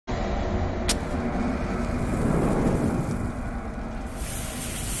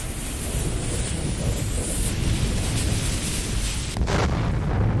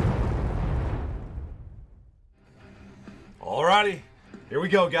Alrighty, here we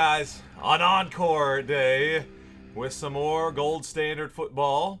go, guys. On Encore Day with some more gold standard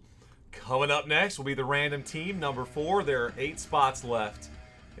football. Coming up next will be the random team, number 4. There are 8 spots left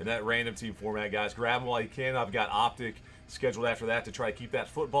in that random team format, guys. Grab them while you can. I've got Optic scheduled after that to try to keep that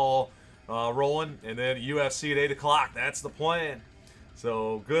football rolling. And then UFC at 8 o'clock. That's the plan.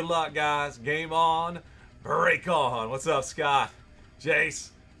 So good luck, guys. Game on. Break on. What's up, Scott?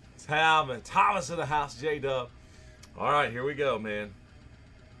 Jace. Thomas in the house. J-Dub. All right, here we go, man.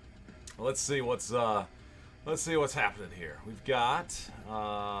 Let's see what's happening here. We've got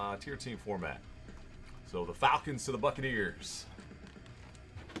tier team format. So the Falcons to the Buccaneers.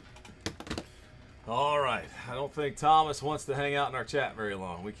 All right. I don't think Thomas wants to hang out in our chat very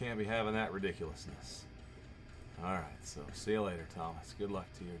long. We can't be having that ridiculousness. All right. So see you later, Thomas. Good luck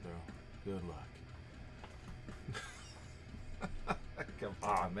to you, though. Good luck. Come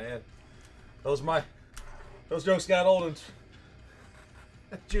on, man. Those jokes got old in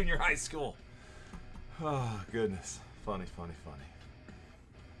junior high school. Oh, goodness. Funny, funny, funny.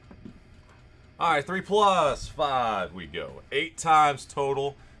 All right, 3 plus 5 we go. 8 times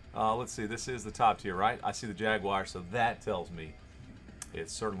total. Let's see. This is the top tier, right? I see the Jaguars, so that tells me it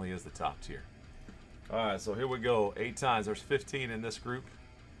certainly is the top tier. All right, so here we go. 8 times. There's 15 in this group.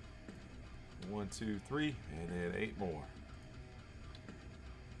 1, 2, 3, and then 8 more.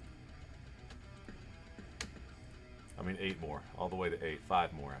 I mean 8 more, all the way to 8.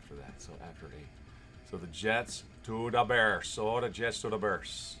 5 more after that, so after 8. So the Jets to the Bears. Oh, the Jets to the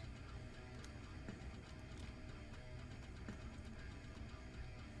Bears.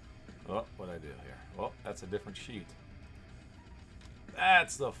 Oh, what'd I do here? Oh, that's a different sheet.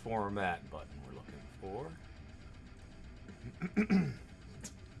 That's the format button we're looking for.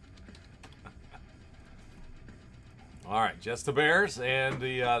 All right, Jets to Bears and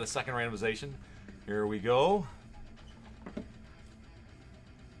the second randomization. Here we go.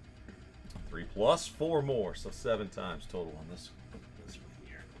 3 plus 4 more, so 7 times total on this one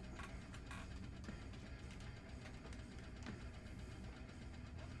here.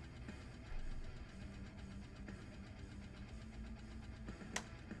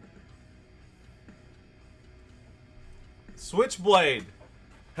 Switchblade.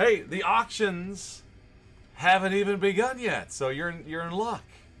 Hey, the auctions haven't even begun yet, so you're in luck.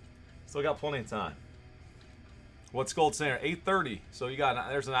 Still got plenty of time. What's gold standard? 8:30. So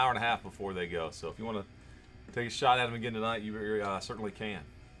there's an hour and a half before they go. So if you want to take a shot at them again tonight, you certainly can.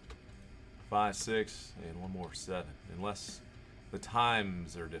 5, 6, and 1 more 7. Unless the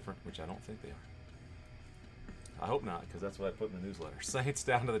times are different, which I don't think they are. I hope not, because that's what I put in the newsletter. Saints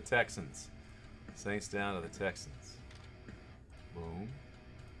down to the Texans. Saints down to the Texans. Boom.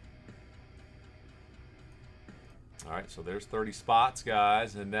 All right, so there's 30 spots,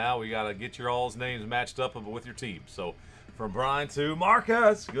 guys, and now we got to get your all's names matched up with your team. So from Brian to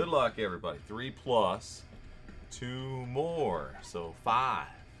Marcus, good luck, everybody. 3 plus 2 more, so 5.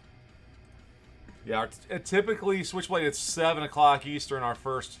 Yeah, typically Switchblade, it's 7 o'clock Eastern. Our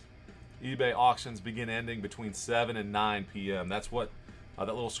first eBay auctions begin ending between 7 and 9 p.m. That's what that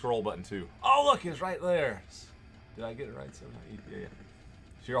little scroll button, too. Oh, look, it's right there. Did I get it right? Yeah.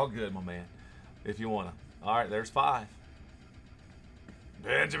 You're all good, my man, if you want to. All right, there's 5.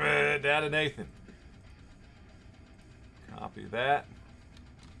 Benjamin, Dad and Nathan. Copy that.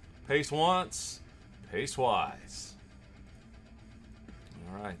 Paste once, paste twice.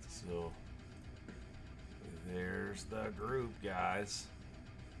 All right, so there's the group, guys.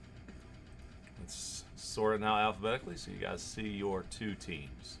 Let's sort it now alphabetically so you guys see your 2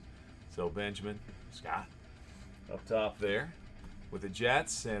 teams. So Benjamin, Scott, up top there with the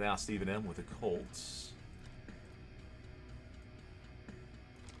Jets, and now Stephen M with the Colts.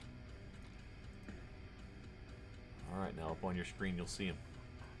 All right, now up on your screen, you'll see them.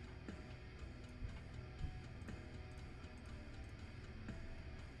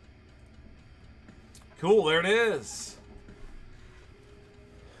 Cool, there it is.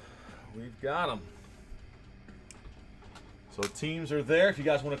 We've got them. So teams are there. If you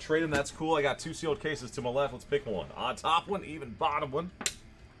guys want to trade them, that's cool. I got 2 sealed cases to my left. Let's pick one. Odd top one, even bottom one.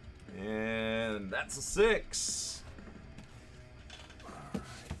 And that's a 6. All right,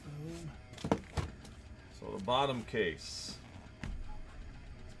 boom. So the bottom case.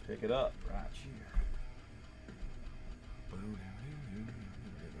 Let's pick it up right here.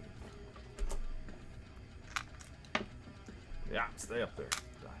 Yeah, stay up there.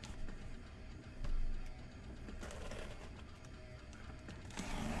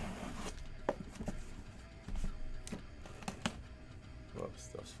 Whoops,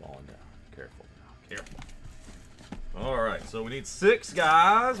 stuff's falling down. Careful now. Careful. All right, so we need 6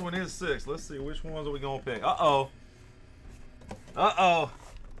 guys. We need 6. Let's see which ones are we gonna pick. Uh-oh. Uh-oh.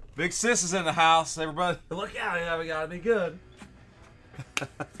 Big sis is in the house. Everybody, look out. Yeah, we gotta be good.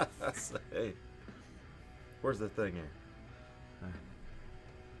 Hey, where's the thing here?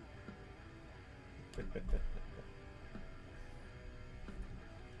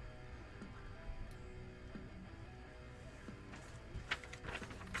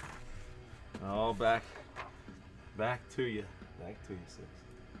 Oh, back to you. Back to you, sis.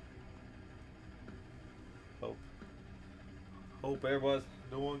 Hope everybody's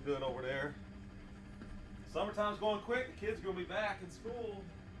doing good over there. Summertime's going quick. The kids are going to be back in school.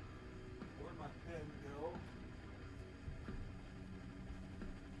 Where'd my pen go?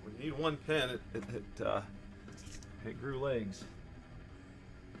 When you need one pen, it grew legs.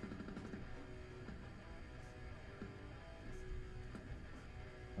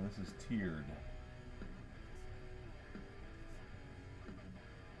 Oh, this is tiered.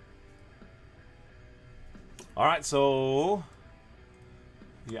 All right, so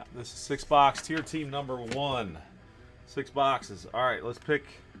yeah, this is 6-box tier team number 1. 6 boxes. All right, let's pick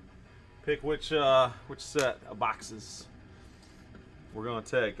which set of boxes we're gonna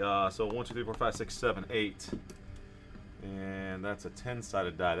take. So 1, 2, 3, 4, 5, 6, 7, 8, and that's a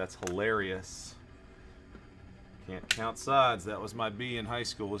 10-sided die. That's hilarious. Can't count sides. That was my B in high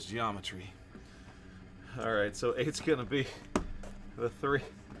school, was geometry. All right, so 8's gonna be the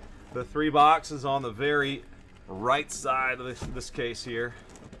three boxes on the very right side of this case here.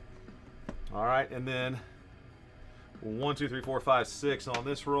 All right, and then 1, 2, 3, 4, 5, 6 on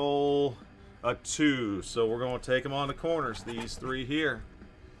this roll, a 2. So we're going to take them on the corners, these 3 here.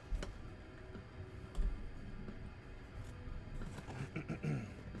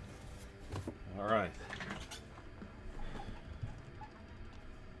 All right.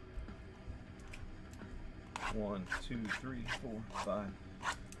 One, 2, 3, 4, 5,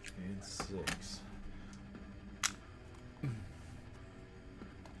 and 6.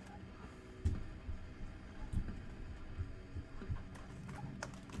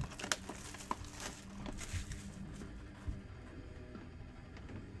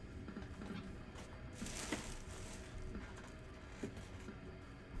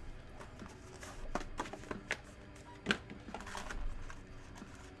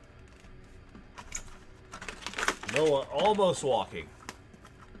 Noah almost walking.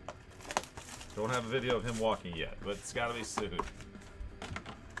 Don't have a video of him walking yet, but it's got to be soon.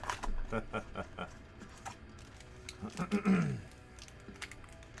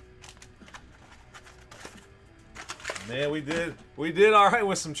 Man, we did all right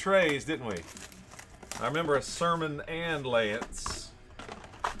with some trays, didn't we? I remember a Sermon and Lance.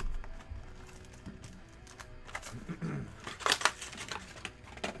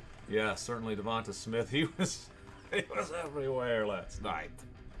 Yeah, certainly Devonta Smith. He was everywhere last night.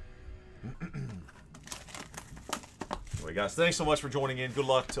 Anyway, guys, thanks so much for joining in. Good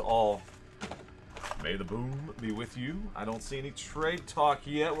luck to all. May the boom be with you. I don't see any trade talk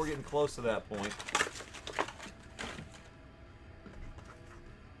yet. We're getting close to that point.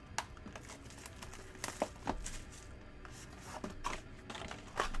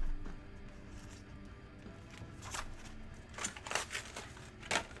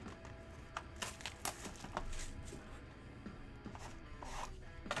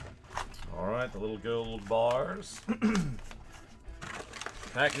 The little gold bars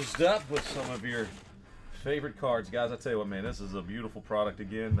packaged up with some of your favorite cards. Guys, I tell you what, man, this is a beautiful product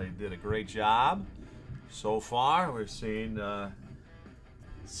again. They did a great job so far. We've seen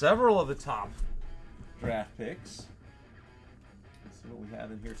several of the top draft picks. Let's see what we have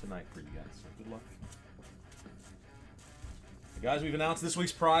in here tonight for you guys. So good luck. Guys, we've announced this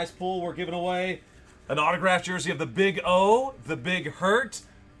week's prize pool. We're giving away an autographed jersey of the Big O, the Big Hurt,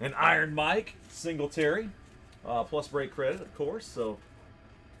 and Iron Mike Singletary, plus break credit, of course. So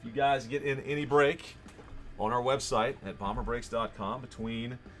if you guys get in any break on our website at bomberbreaks.com,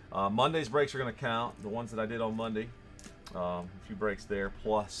 between Monday's breaks are going to count, the ones that I did on Monday, a few breaks there,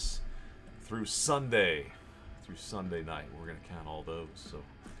 plus through Sunday night, we're going to count all those. So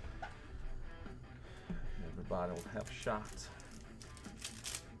everybody will have a shot.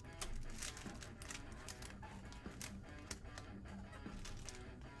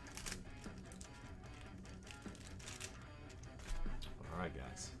 All right,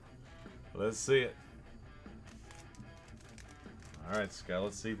 guys. Let's see it. All right, Scott,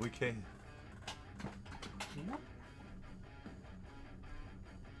 let's see if we can.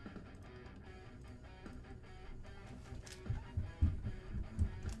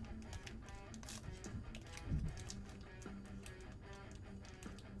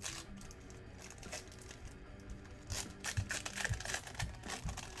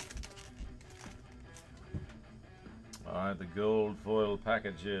 All Alright, the gold foil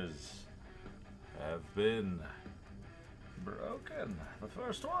packages have been broken. The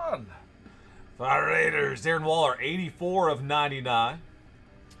first one. The Raiders, Darren Waller, 84 of 99.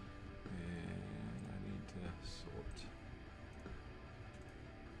 And I need to sort.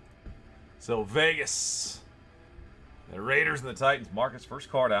 So Vegas. The Raiders and the Titans. Marcus,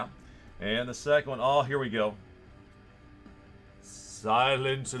 first card out. And the second one, oh, here we go.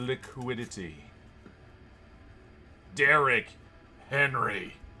 Silent liquidity. Derrick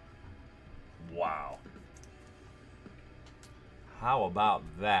Henry. Wow. How about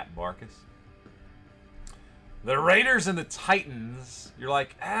that, Marcus? The Raiders and the Titans. You're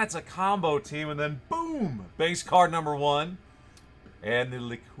like, it's a combo team. And then, boom, base card number 1. And the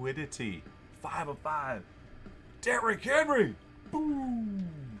liquidity. 5 of 5. Derrick Henry. Boom.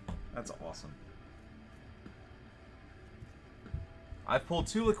 That's awesome. I've pulled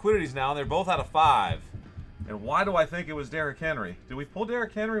 2 liquidities now, and they're both out of 5. And why do I think it was Derrick Henry? Did we pull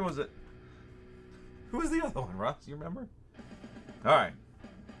Derrick Henry? Was it... Who was the other one, Russ? You remember? All right.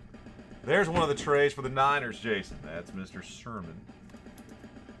 There's one of the trays for the Niners, Jason. That's Mr. Sherman.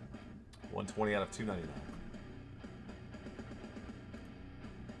 120 out of 299.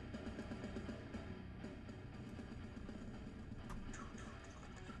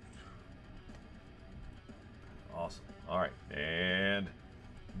 Awesome. All right. And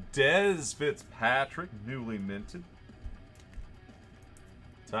Dez Fitzpatrick, newly minted.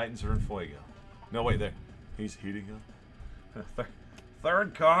 Titans are in Fuego. No, wait, there. He's heating up.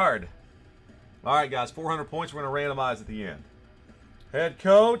 Third card. All right, guys, 400 points. We're going to randomize at the end. Head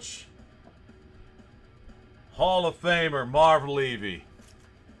coach, Hall of Famer Marv Levy.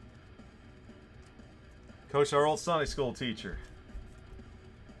 Coach, our old Sunday school teacher.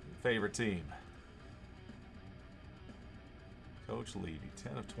 Favorite team. Coach Levy,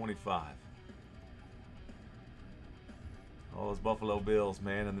 10 of 25. All those Buffalo Bills,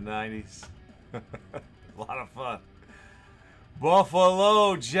 man, in the 90s. A lot of fun.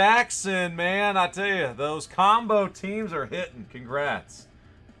 Buffalo Jackson, man, I tell you, those combo teams are hitting. Congrats.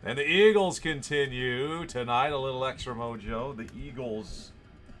 And the Eagles continue tonight. A little extra mojo. The Eagles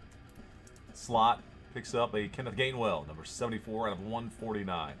slot picks up a Kenneth Gainwell, number 74 out of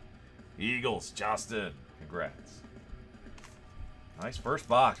 149. Eagles, Justin. Congrats. Nice first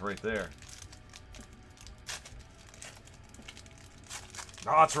box right there.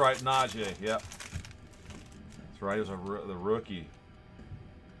 Oh, that's right, Najee. Yep. That's right, it was the rookie.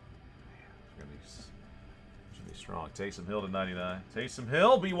 Man, should be strong. Taysom Hill to 99. Taysom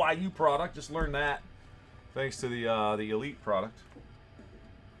Hill, BYU product. Just learned that. Thanks to the Elite product.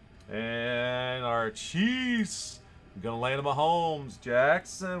 And our Chiefs. I'm going to land Mahomes.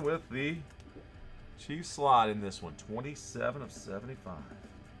 Jackson with the Chiefs slot in this one. 27 of 75.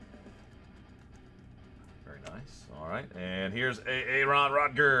 Very nice. All right. And here's Aaron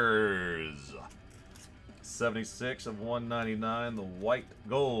Rodgers. 76 of 199. The white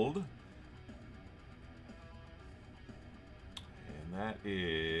gold. And that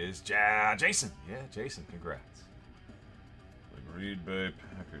is Jason. Yeah, Jason. Congrats. The Green Bay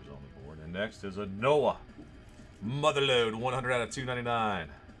Packers on the board. And next is a Noah. Motherload. 100 out of 299.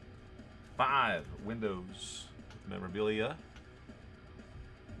 5 windows. Memorabilia.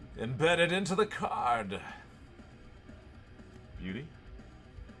 Embedded into the card. Beauty.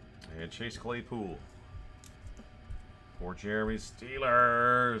 And Chase Claypool. For Jeremy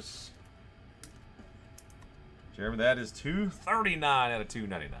Steelers. Jeremy, that is 239 out of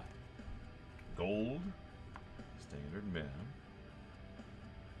 299. Gold. Standard mem.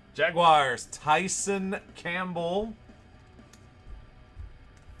 Jaguars. Tyson Campbell.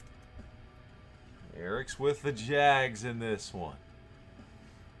 Eric's with the Jags in this one.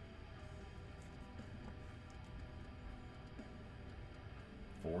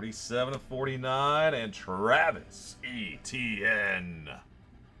 .47 of 49, and Travis Etienne.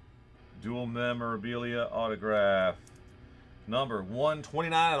 Dual memorabilia autograph. Number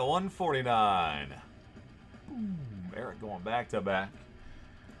 129 out of 149. Boom. Eric going back to back.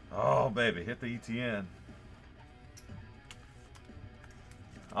 Oh, baby, hit the Etienne.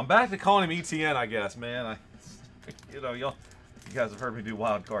 I'm back to calling him ETN, I guess, man. You guys have heard me do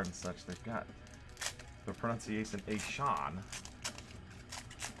wild card and such. They've got the pronunciation Ashan.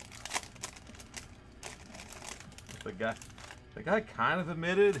 The guy kind of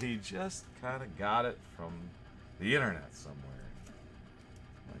admitted he just kind of got it from the internet somewhere.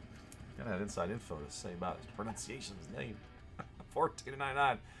 Like, gotta have inside info to say about his pronunciation of his name.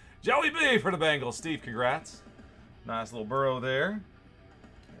 14.99. Joey B for the Bengals. Steve, congrats. Nice little burrow there.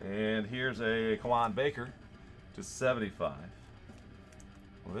 And here's a Kawan Baker to 75.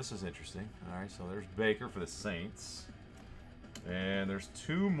 Well, this is interesting. All right, so there's Baker for the Saints. And there's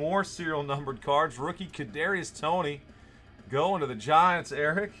 2 more serial numbered cards. Rookie Kadarius Toney going to the Giants,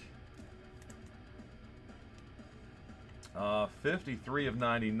 Eric. 53 of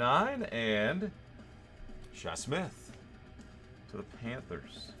 99. And Shi Smith to the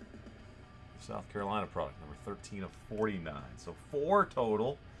Panthers. South Carolina product, number 13 of 49. So 4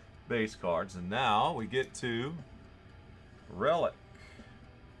 total base cards. And now we get to relic.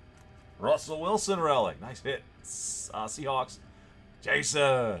 Russell Wilson relic. Nice hit. Seahawks.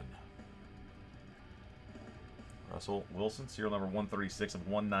 Jason. Russell Wilson, serial number 136 of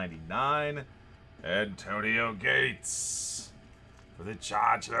 199. Antonio Gates for the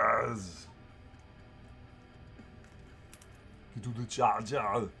Chargers. Get to the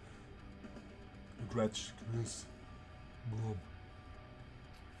Chargers. Congrats, Chris. Boom.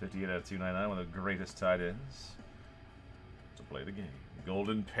 58 out of 299, one of the greatest tight ends to play the game.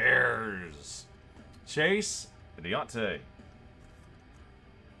 Golden pairs. Chase and Deontay.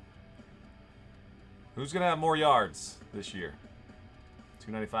 Who's going to have more yards this year?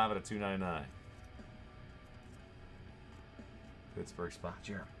 295 out of 299. Pittsburgh spot,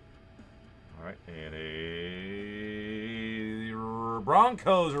 Jeremy. All right, and a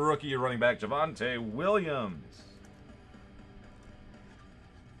Broncos rookie running back, Javonte Williams.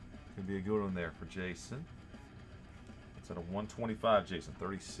 Could be a good one there for Jason. It's at a 125, Jason.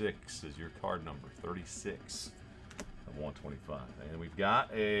 36 is your card number. 36 of 125. And we've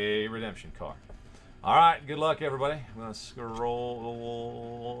got a redemption card. All right, good luck, everybody. I'm going to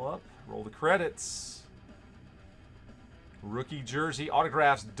scroll up, roll the credits. Rookie jersey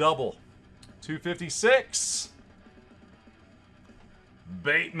autographs double. 256.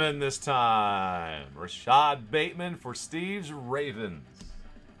 Bateman this time. Rashad Bateman for Steve's Ravens.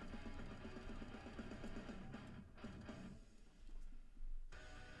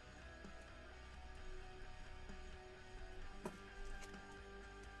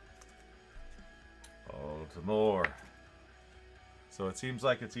 More. So it seems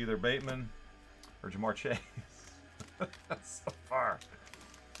like it's either Bateman or Jamar Chase so far.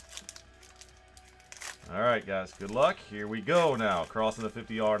 All right, guys, good luck. Here we go now. Crossing the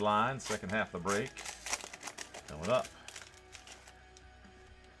 50-yard line, second half of the break. Coming up.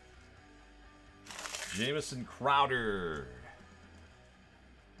 Jamison Crowder.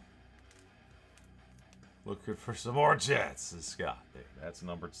 Looking for some more Jets, is Scott. That's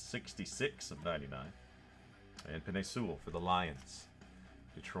numbered 66 of 99. And Penei Sewell for the Lions.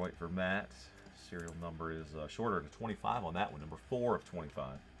 Detroit for Matt. Serial number is shorter to 25 on that one. Number 4 of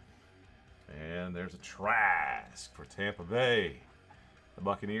 25. And there's a Trask for Tampa Bay. The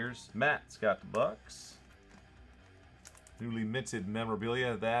Buccaneers. Matt's got the Bucks. Newly minted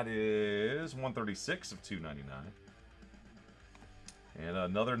memorabilia. That is 136 of 299. And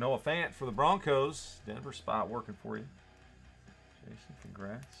another Noah Fant for the Broncos. Denver spot working for you. Jason,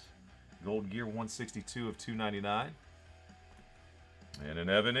 congrats. Gold gear 162 of 299. And an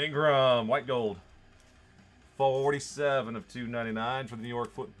Evan Ingram, white gold. 47 of 299 for the New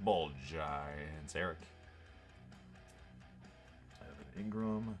York Football Giants. Eric. Evan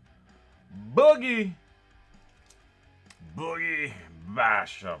Ingram. Boogie. Boogie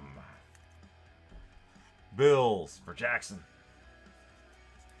Basham. Bills for Jackson.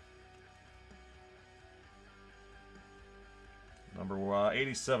 Number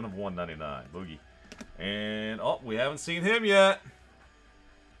 87 of 199, Boogie. And, oh, we haven't seen him yet.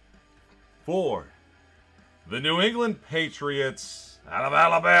 For the New England Patriots out of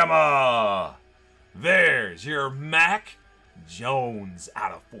Alabama. There's your Mac Jones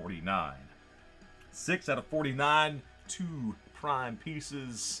out of 49. 6 out of 49, 2 prime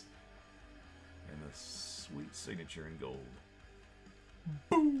pieces. And a sweet signature in gold.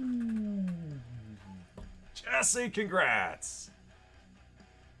 Boom! Jesse, congrats!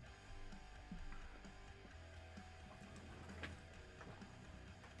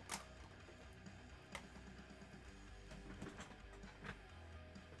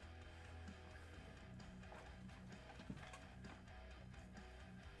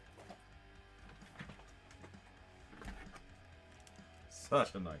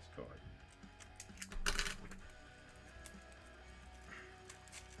 Such a nice card.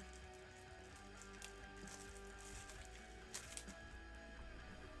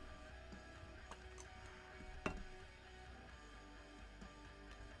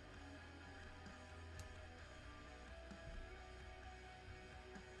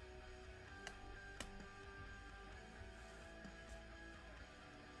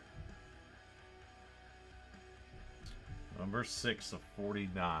 Number 6 of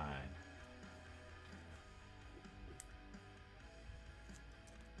 49.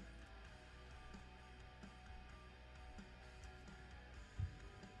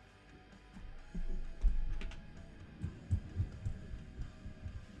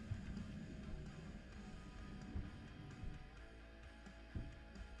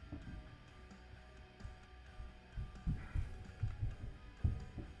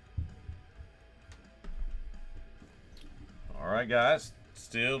 right, guys.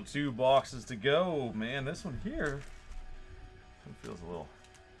 Still 2 boxes to go. Man, this one here feels a little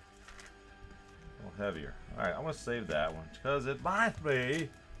heavier. All right, I'm going to save that one because it might be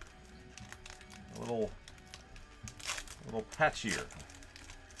a little patchier.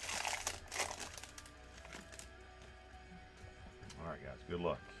 All right, guys. Good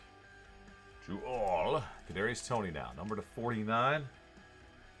luck to all. Kadarius Toney now, number to 49.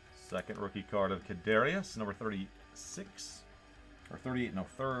 Second rookie card of Kadarius, number 36. Or 38, no,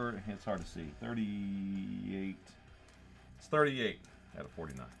 third. It's hard to see. 38. It's 38 out of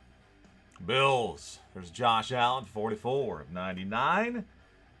 49. Bills. There's Josh Allen, 44 of 99.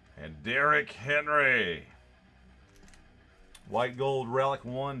 And Derrick Henry. White gold relic,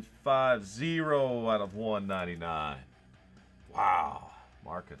 150 out of 199. Wow.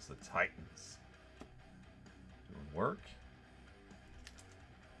 Markets the Titans. Doing work.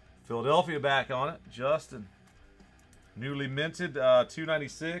 Philadelphia back on it. Justin. Newly minted,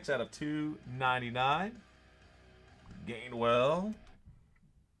 296 out of 299. Gainwell.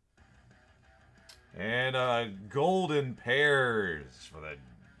 And golden pairs for the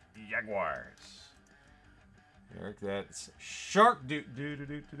Jaguars. Eric, that's Shark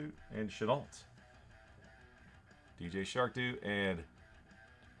Dude and Chenault. DJ Shark Dude and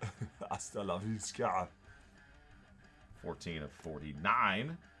Hasta la Vizca. 14 of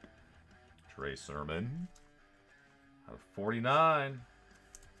 49. Trey Sermon. Out of 49.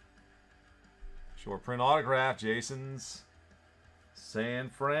 Short print autograph, Jason's San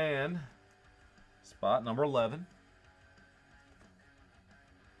Fran. Spot number 11.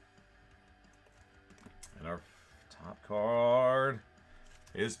 And our top card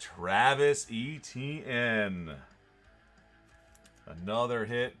is Travis Etienne. Another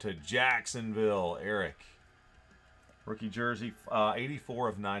hit to Jacksonville, Eric. Rookie jersey, 84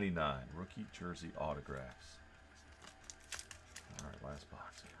 of 99. Rookie jersey autographs. All right, last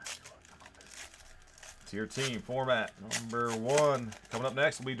box. Tier team format number 1. Coming up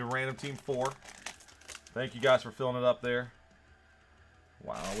next will be to random team 4. Thank you guys for filling it up there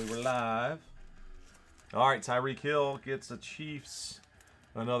while we were live. All right, Tyreek Hill gets the Chiefs.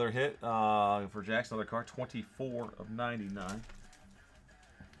 Another hit for Jackson. Another card, 24 of 99.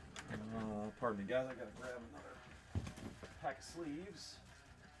 Pardon me, guys. I gotta grab another pack of sleeves.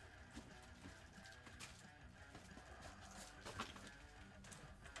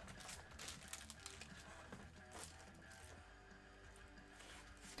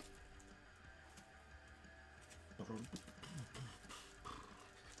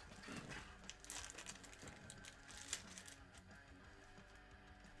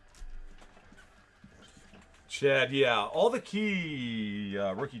 Chad, yeah, all the key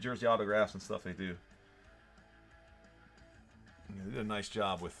rookie jersey autographs and stuff they do. They did a nice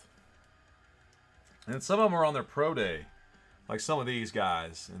job with. And some of them are on their pro day, like some of these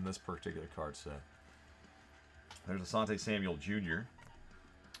guys in this particular card set. There's Asante Samuel Jr.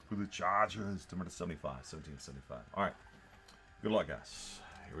 for the Chargers, number 75, 1775. All right, good luck, guys.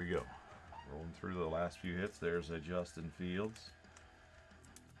 Here we go. Rolling through the last few hits. There's a Justin Fields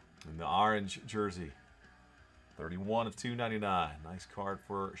in the orange jersey. 31 of 299. Nice card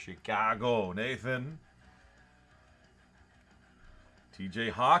for Chicago. Nathan.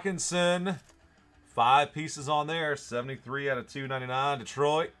 TJ Hawkinson. 5 pieces on there. 73 out of 299.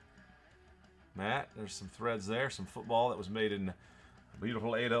 Detroit. Matt, there's some threads there. Some football that was made in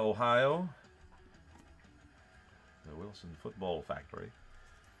beautiful Ada, Ohio. The Wilson Football Factory.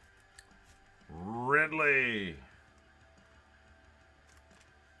 Ridley.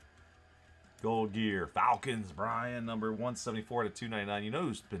 Gold gear. Falcons. Brian, number 174 to 299. You know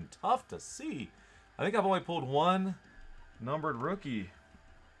who's been tough to see? I think I've only pulled one numbered rookie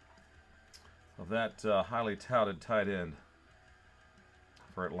of that highly touted tight end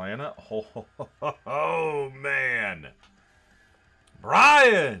for Atlanta. Oh, man.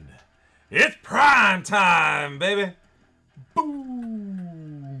 Brian, it's prime time, baby. Boom.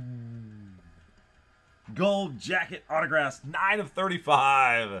 Gold jacket autographs, 9 of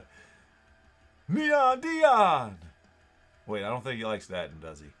 35. Neon Dion. Wait, I don't think he likes that,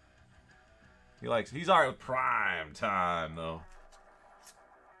 does he? He's all right with prime time, though.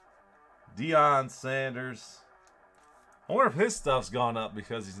 Deion Sanders. I wonder if his stuff's gone up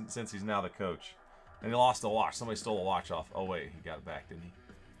because since he's now the coach. And he lost a watch. Somebody stole a watch off. Oh, wait, he got it back, didn't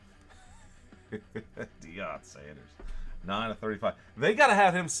he? Deion Sanders. 9 of 35. They got to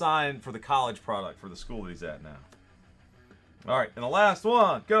have him sign for the college product for the school that he's at now. All right, and the last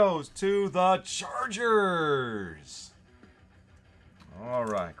one goes to the Chargers. All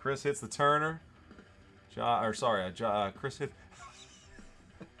right, Chris hits the Turner. Chris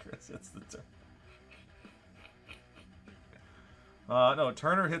hits the Turner. No,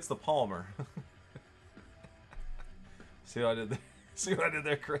 Turner hits the Palmer. See what I did there? See what I did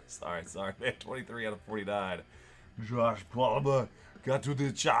there, Chris? All right, sorry, man. 23 out of 49. Josh Palmer got to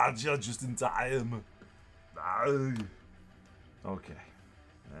the Charger just in time. Okay,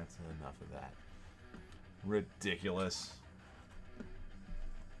 that's enough of that. Ridiculous.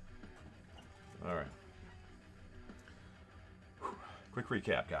 All right. Quick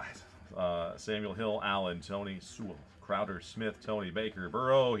recap, guys. Samuel Hill, Allen, Tony, Sewell, Crowder, Smith, Tony, Baker,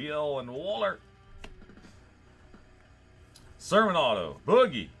 Burrow, Hill, and Waller. Sermon Auto,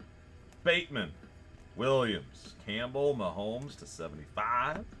 Boogie, Bateman, Williams, Campbell, Mahomes to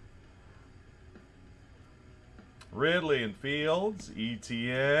 75. Ridley and Fields,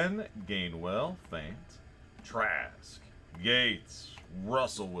 ETN, Gainwell, Fant, Trask, Gates,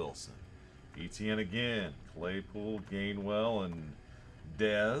 Russell Wilson, ETN again, Claypool, Gainwell, and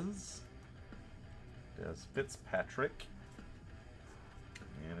Dez Fitzpatrick.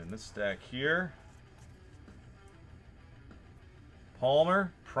 And in this stack here,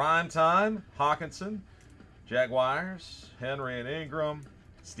 Palmer, Primetime, Hawkinson, Jaguars, Henry and Ingram,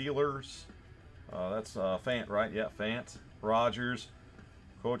 Steelers. That's Fant, right? Yeah, Fant. Rogers,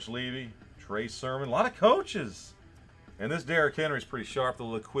 Coach Levy, Trey Sermon. A lot of coaches. And this Derrick Henry is pretty sharp. The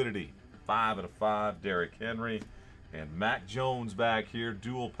liquidity. 5 out of 5, Derrick Henry. And Mac Jones back here.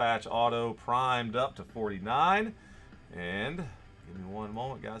 Dual patch auto primed up to 49. And give me one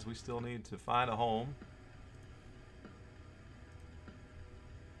moment, guys. We still need to find a home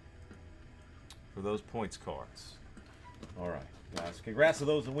for those points cards. All right, guys. Congrats to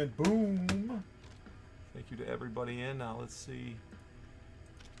those that win. Boom. Thank you to everybody in. Now let's see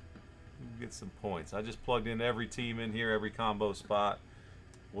who gets some points. I just plugged in every team in here, every combo spot.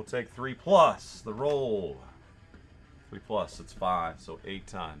 We'll take 3 plus the roll. 3 plus, it's 5, so 8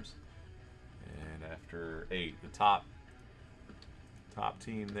 times. And after 8, the top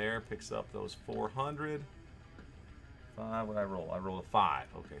team there picks up those 400. 5, what did I roll? I rolled a 5.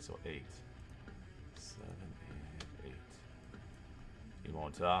 Okay, so 8. 7 and 8. Team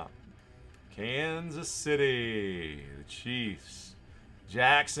on top. Kansas City, the Chiefs.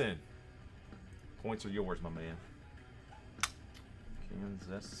 Jackson. Points are yours, my man.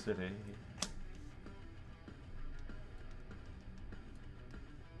 Kansas City.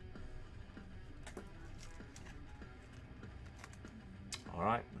 All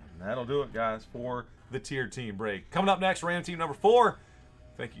right, and that'll do it, guys, for the tiered team break. Coming up next, Ram team number 4.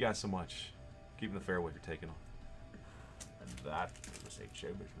 Thank you guys so much. Keeping the fairway you're taking on. And that was a show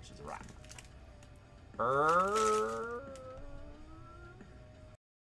business is a wrap.